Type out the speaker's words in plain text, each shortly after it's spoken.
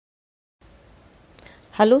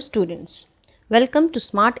Hello students, welcome to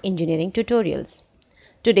Smart Engineering Tutorials.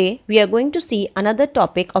 Today we are going to see another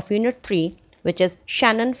topic of Unit 3, which is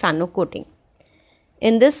Shanon Fano coding.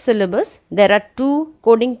 In this syllabus there are two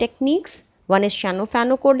coding techniques, one is Shanon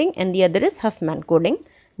Fano coding and the other is Huffman coding.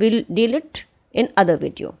 We'll deal it in other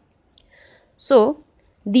video. So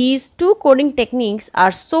these two coding techniques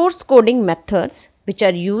are source coding methods which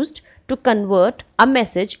are used to convert a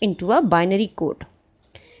message into a binary code.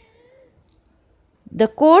 The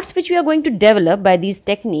codes which we are going to develop by these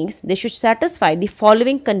techniques, they should satisfy the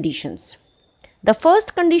following conditions. The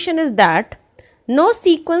first condition is that no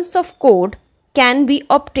sequence of code can be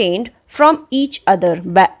obtained from each other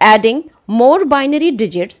by adding more binary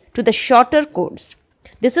digits to the shorter codes.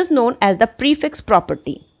 This is known as the prefix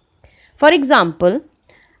property. For example,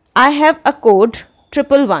 I have a code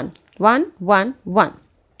 11111.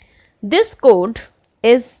 This code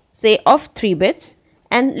is say of 3 bits.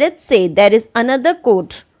 And let's say there is another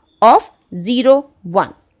code of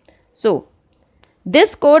 01. So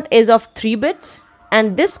this code is of 3 bits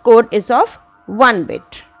and this code is of 1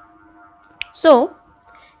 bit. So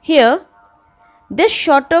here this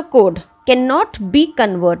shorter code cannot be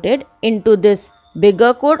converted into this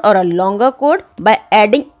bigger code or a longer code by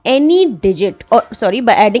adding any digit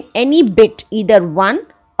by adding any bit, either 1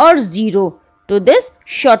 or 0, to this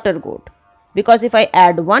shorter code. Because if I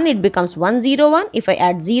add 1, it becomes 101. If I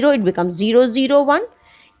add 0, it becomes 001.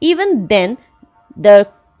 Even then, the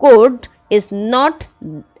code is not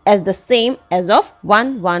as the same as of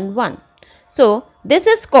 111. So this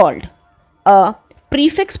is called a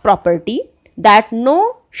prefix property, that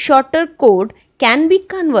no shorter code can be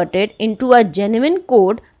converted into a genuine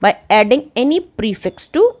code by adding any prefix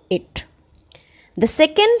to it. The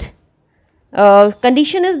second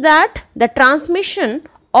condition is that the transmission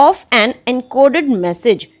of an encoded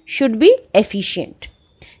message should be efficient.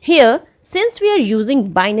 Here, since we are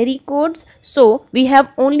using binary codes, so we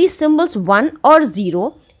have only symbols 1 or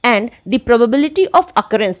 0, and the probability of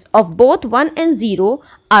occurrence of both 1 and 0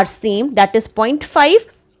 are same, that is 0.5,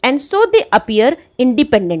 and so they appear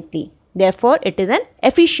independently. Therefore, it is an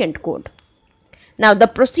efficient code. Now, the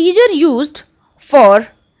procedure used for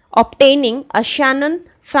obtaining a Shanon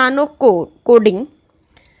Fano coding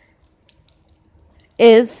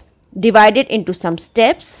is divided into some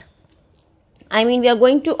steps. We are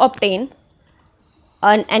going to obtain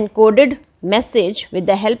an encoded message with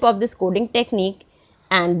the help of this coding technique,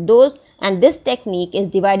 and this technique is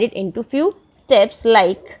divided into few steps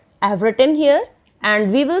like I have written here,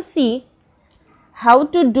 and we will see how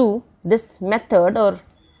to do this method or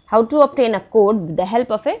how to obtain a code with the help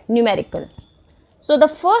of a numerical. So the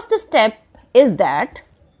first step is that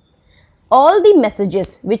all the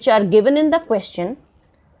messages which are given in the question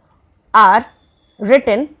are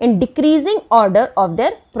written in decreasing order of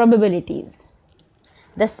their probabilities.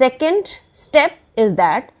 The second step is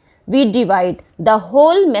that we divide the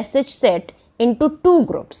whole message set into two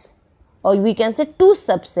groups, or we can say two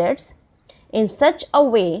subsets, in such a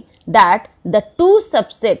way that the two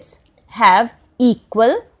subsets have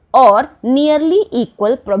equal or nearly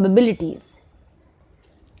equal probabilities.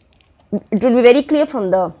 It will be very clear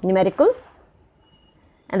from the numerical.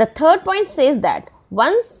 And the third point says that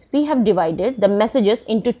once we have divided the messages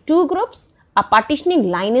into two groups, a partitioning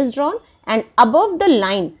line is drawn, and above the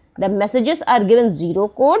line the messages are given 0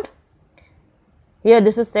 code. Here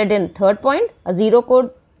this is said in third point, a 0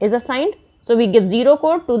 code is assigned. So we give 0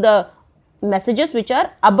 code to the messages which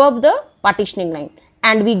are above the partitioning line,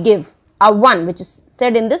 and we give a 1, which is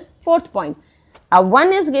said in this fourth point. A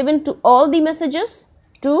 1 is given to all the messages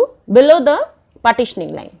to below the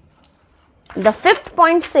partitioning line. The fifth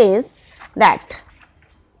point says that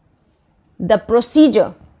the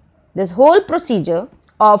procedure, this whole procedure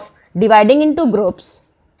of dividing into groups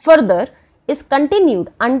further is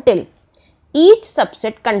continued until each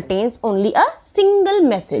subset contains only a single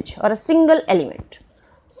message or a single element.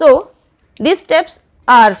 So these steps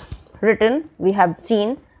are written, we have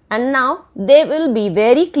seen, and now they will be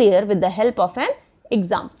very clear with the help of an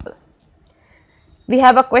example. We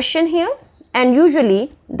have a question here, and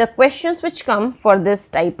usually the questions which come for this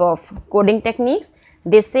type of coding techniques,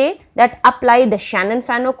 they say that apply the Shanon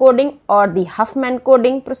Fano coding or the Huffman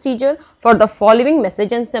coding procedure for the following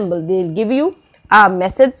message and symbol. They will give you a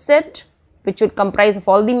message set which will comprise of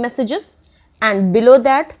all the messages, and below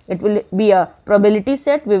that it will be a probability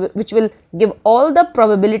set which will give all the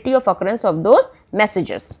probability of occurrence of those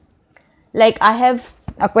messages. Like I have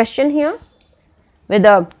a question here with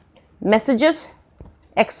the messages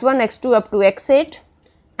x1, x2 up to x8,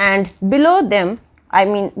 and below them,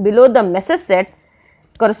 below the message set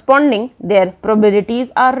corresponding, their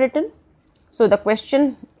probabilities are written. So the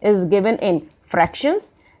question is given in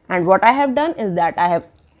fractions, and what I have done is that I have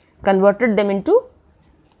converted them into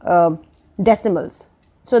decimals,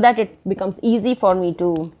 so that it becomes easy for me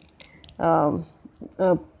to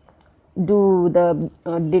do the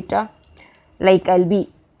data. Like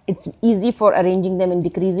it's easy for arranging them in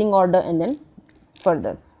decreasing order and then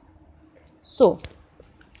further. So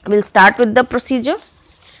we'll start with the procedure.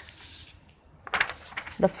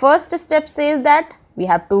 The first step says that we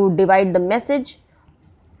have to divide the message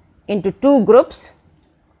into two groups.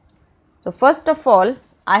 So first of all,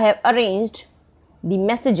 I have arranged the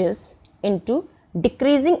messages into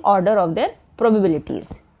decreasing order of their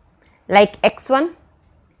probabilities. Like x1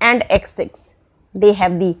 and x6, they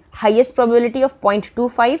have the highest probability of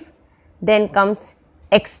 0.25. Then comes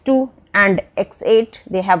x2 and x8,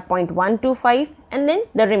 they have 0.125, and then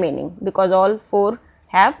the remaining, because all four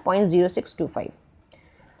have 0.0625.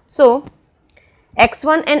 So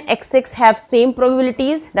x1 and x6 have same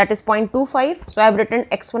probabilities, that is 0.25. So I have written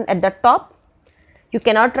x1 at the top. You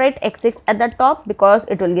cannot write x6 at the top because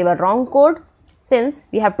it will give a wrong code, since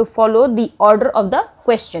we have to follow the order of the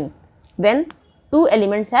question when two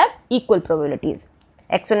elements have equal probabilities.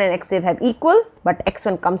 x1 and x6 have equal, but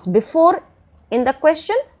x1 comes before in the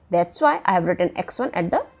question. That's why I have written x1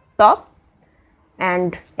 at the top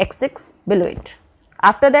and x6 below it.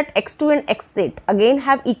 After that, x2 and x8 again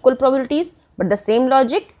have equal probabilities, but the same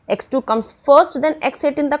logic, x2 comes first then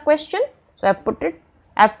x8 in the question. So I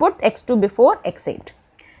have put x2 before x8.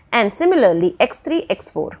 And similarly, x3,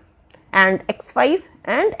 x4 and x5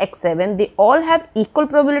 and x7, they all have equal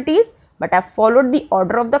probabilities, but I have followed the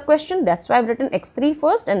order of the question. That's why I have written x3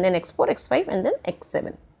 first and then x4, x5 and then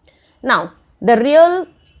x7. Now the real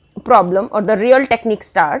problem or the real technique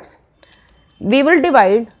starts. We will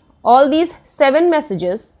divide all these 7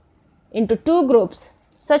 messages into two groups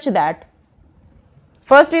such that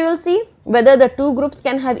first we will see whether the two groups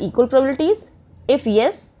can have equal probabilities. If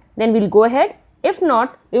yes, then we will go ahead. If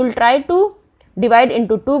not, we will try to divide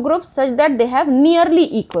into two groups such that they have nearly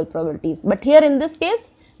equal probabilities. But here in this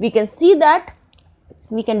case, we can see that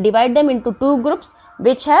we can divide them into two groups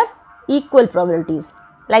which have equal probabilities.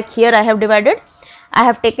 Like here I have divided. I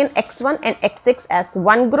have taken x1 and x6 as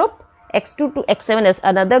one group, x2 to x7 as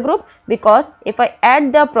another group, because if I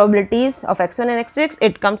add the probabilities of x1 and x6,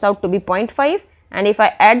 it comes out to be 0.5, and if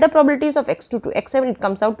I add the probabilities of x2 to x7, it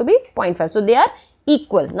comes out to be 0.5. So they are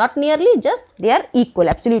equal, not nearly, just they are equal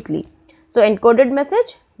absolutely. So encoded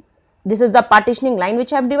message, this is the partitioning line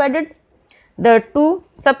which I have divided the two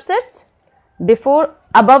subsets.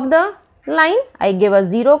 Above the line I give a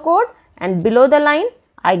 0 code, and below the line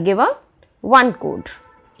I give a 1 code.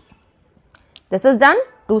 This is done.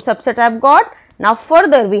 Two subsets I have got. Now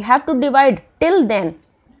further we have to divide till then,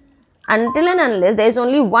 until and unless there is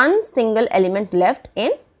only one single element left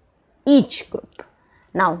in each group.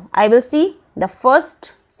 Now I will see the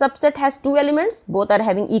first subset has two elements, both are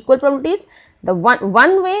having equal probabilities. The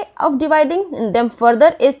one way of dividing them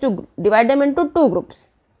further is to divide them into two groups,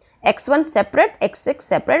 x1 separate, x6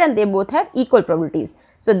 separate, and they both have equal probabilities.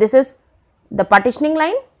 So this is the partitioning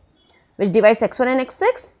line which divides x1 and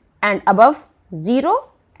x6, and above 0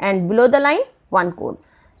 and below the line 1 code.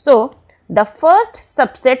 So the first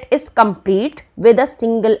subset is complete with a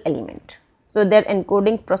single element. So their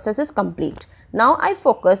encoding process is complete. Now I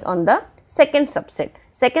focus on the second subset.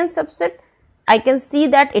 Second subset, I can see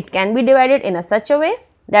that it can be divided in such a way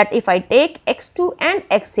that if I take x2 and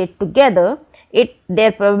x8 together,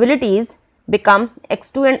 their probabilities become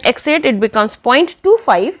x2 and x8, it becomes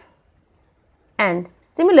 0.25, and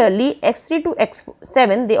similarly x3 to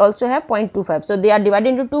x7, they also have 0.25. So they are divided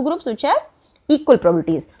into two groups which have equal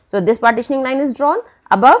probabilities. So this partitioning line is drawn.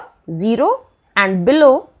 Above 0 and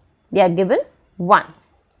below they are given 1.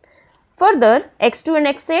 Further, x2 and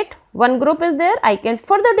x8, one group is there. I can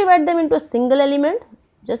further divide them into a single element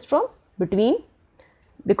just from between,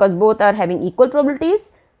 because both are having equal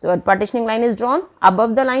probabilities. So a partitioning line is drawn.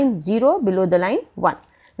 Above the line 0, below the line 1.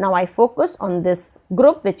 Now I focus on this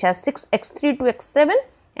group which has x3 to x7,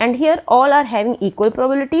 and here all are having equal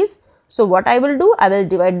probabilities. So what I will do, I will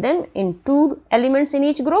divide them in two elements in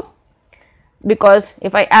each group, because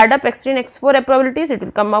if I add up x3 and x4 probabilities, it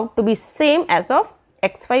will come out to be same as of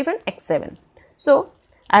x5 and x7. So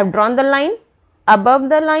I have drawn the line. Above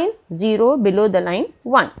the line 0, below the line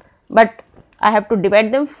 1, but I have to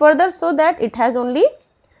divide them further so that it has only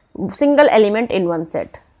single element in one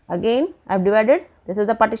set. Again I have divided. This is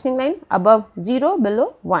the partitioning line. Above 0,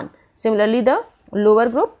 below 1. Similarly the lower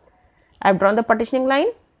group, I have drawn the partitioning line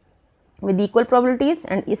with equal probabilities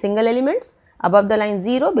and single elements. Above the line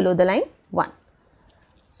 0, below the line 1.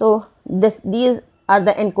 So these are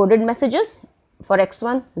the encoded messages. For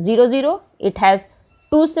x1 0 0, it has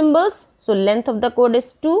 2 symbols, so length of the code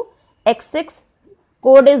is 2, x6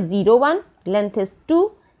 code is 0 1, length is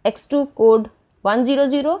 2, x2 code 1 0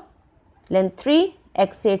 0, length 3,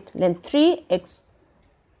 x8 length 3,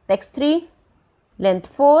 x3 length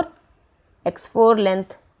 4, x4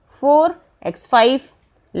 length 4, x5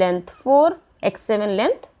 length 4, x7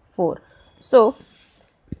 length 4. So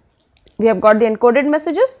we have got the encoded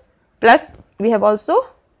messages, plus we have also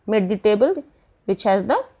made the table which has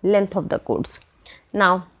the length of the codes.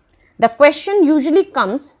 Now the question usually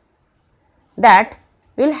comes that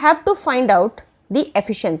we will have to find out the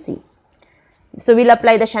efficiency. So we will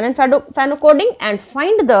apply the Shanon Fano coding and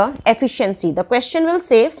find the efficiency. The question will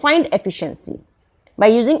say find efficiency by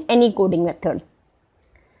using any coding method.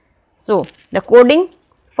 So the coding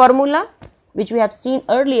formula which we have seen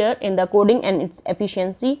earlier in the coding and its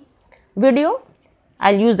efficiency video,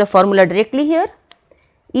 I will use the formula directly here.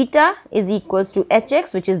 Eta is equals to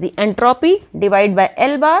Hx, which is the entropy, divided by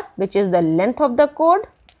L bar, which is the length of the code,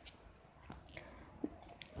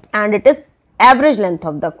 and it is average length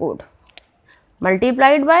of the code,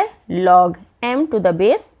 multiplied by log m to the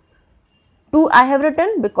base 2 I have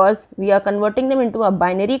written because we are converting them into a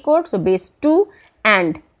binary code. So base 2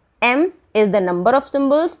 and m is the number of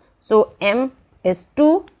symbols. So m is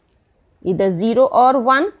 2, either 0 or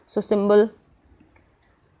 1. So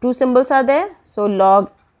 2 symbols are there. So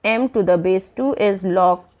log m to the base 2 is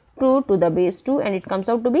log 2 to the base 2 and it comes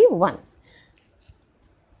out to be 1.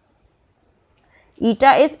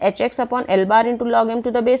 Eta is Hx upon L bar into log m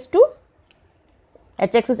to the base 2.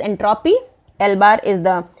 Hx is entropy, L bar is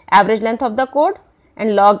the average length of the code,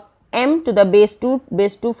 and log m to the base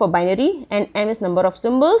 2 for binary, and m is number of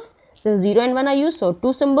symbols. Since 0 and 1 are used, so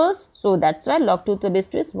 2 symbols, so that's why log 2 to the base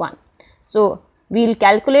 2 is 1. So we will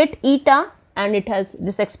calculate eta, and it has,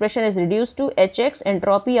 this expression is reduced to Hx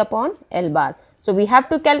entropy upon L bar. So we have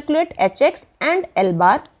to calculate Hx and L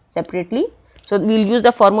bar separately. So we will use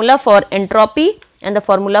the formula for entropy and the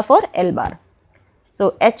formula for L bar.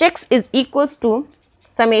 So Hx is equals to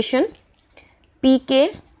summation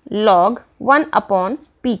pk log 1 upon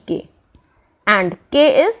pk, and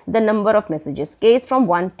k is the number of messages. K is from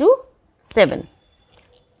 1 to 7.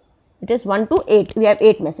 It is 1 to 8. We have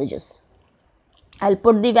 8 messages. I will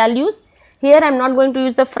put the values. Here I am not going to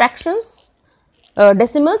use the fractions,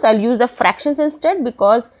 decimals. I will use the fractions instead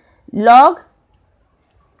because log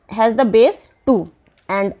has the base 2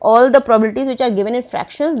 and all the probabilities which are given in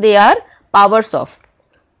fractions, they are powers of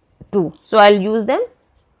 2. So I will use them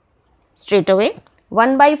straight away.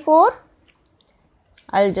 1 by 4,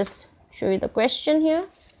 I will just show you the question here.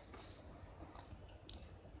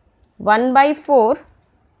 1 by 4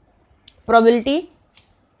 probability,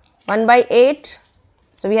 1 by 8.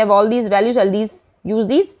 So we have all these values. I will use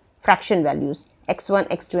these fraction values x1,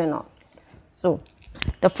 x2 and all. So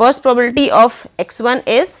the first probability of x1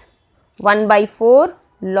 is 1 by 4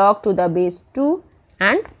 log to the base 2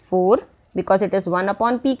 and 4 because it is 1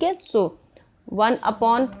 upon pk. So 1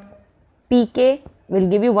 upon pk will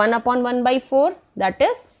give you 1 upon 1 by 4, that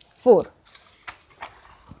is 4.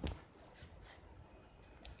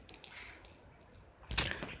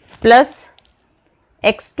 Plus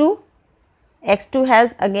x2. x2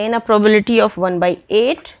 has again a probability of 1 by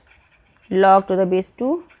 8 log to the base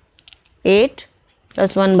 2, 8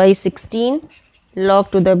 plus 1 by 16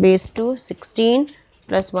 log to the base 2, 16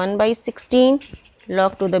 plus 1 by 16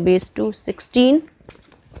 log to the base 2, 16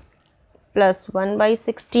 plus 1 by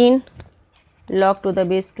 16 log to the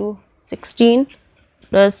base 2, 16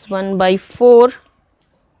 plus 1 by 4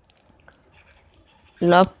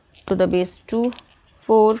 log to the base 2,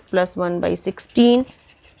 4 plus 1 by 16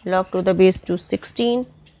 log to the base 2, 16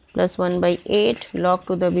 plus 1 by 8 log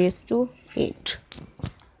to the base 2, 8.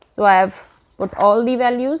 So I have put all the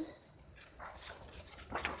values.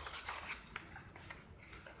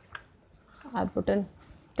 I have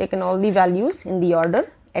taken all the values in the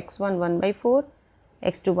order x1 1 by 4,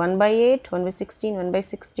 x2 1 by 8, 1 by 16, 1 by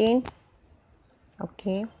 16.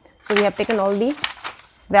 Okay. So we have taken all the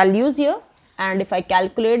values here, and if I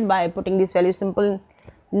calculate by putting this value simple,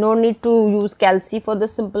 no need to use calc for the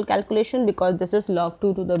simple calculation because this is log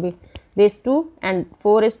 2 to the base 2 and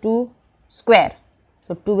 4 is 2 square.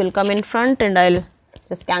 So 2 will come in front and I will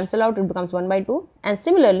just cancel out, it becomes 1 by 2, and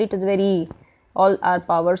similarly it is all are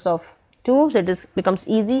powers of 2, so it becomes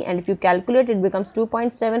easy, and if you calculate it becomes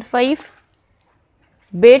 2.75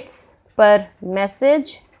 bits per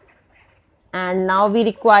message. And now we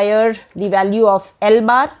require the value of L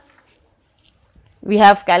bar. We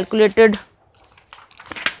have calculated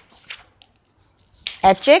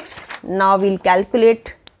Hx, now we will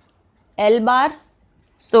calculate L bar.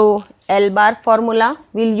 So L bar formula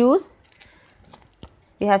we will use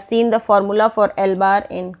We have seen the formula for L bar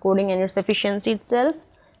in coding and its efficiency itself.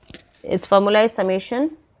 Its formula is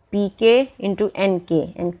summation Pk into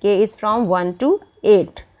Nk, and k is from 1 to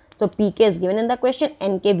 8. So Pk is given in the question,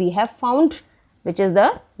 Nk we have found, which is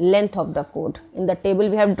the length of the code. In the table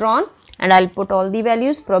we have drawn, and I'll put all the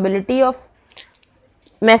values. Probability of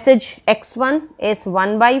message x1 is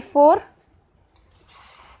 1 by 4,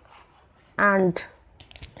 and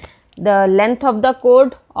the length of the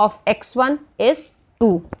code of x1 is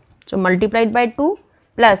 2. So multiplied by 2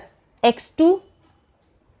 plus x2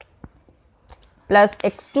 plus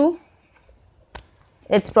x2,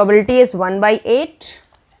 its probability is 1 by 8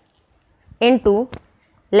 into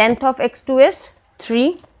length of x2 is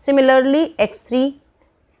 3. Similarly, x3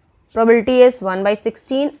 probability is 1 by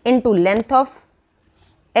 16 into length of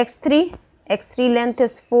x3. x3 length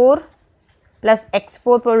is 4 plus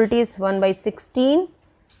x4 probability is 1 by 16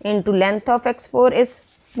 into length of x4 is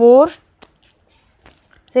 4.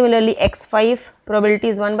 Similarly, x5 probability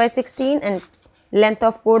is 1 by 16 and length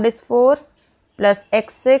of code is 4 plus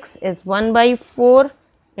x6 is 1 by 4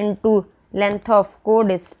 into length of code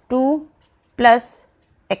is 2 plus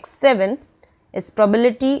x7 its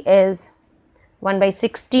probability is 1 by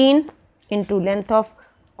 16 into length of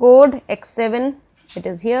code x7, it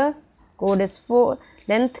is here, code is 4,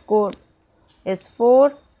 length code is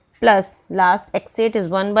 4 plus last x8 is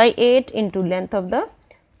 1 by 8 into length of the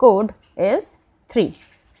code is 3.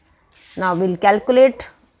 Now we will calculate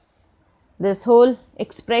this whole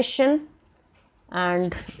expression,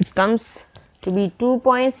 and it comes to be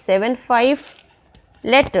 2.75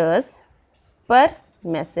 letters per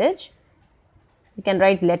message. You can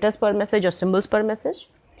write letters per message or symbols per message.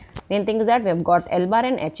 Main thing is that we have got L bar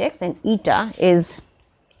and Hx, and eta is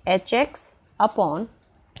Hx upon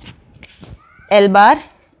L bar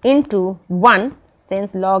into 1,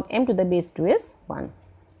 since log m to the base 2 is 1.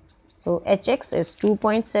 So Hx is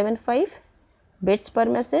 2.75 bits per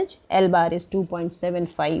message, L bar is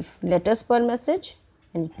 2.75 letters per message,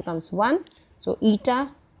 and it becomes 1. So eta,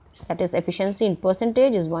 that is efficiency in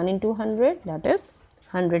percentage, is 1 into 100, that is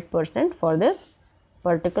 100% for this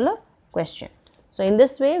particular question. So in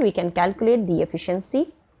this way we can calculate the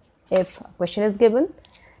efficiency if a question is given.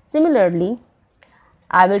 Similarly,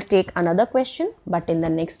 I will take another question, but in the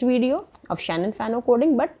next video of Shanon Fano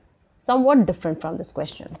coding, but somewhat different from this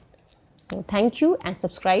question. So thank you, and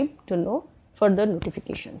subscribe to know further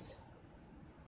notifications.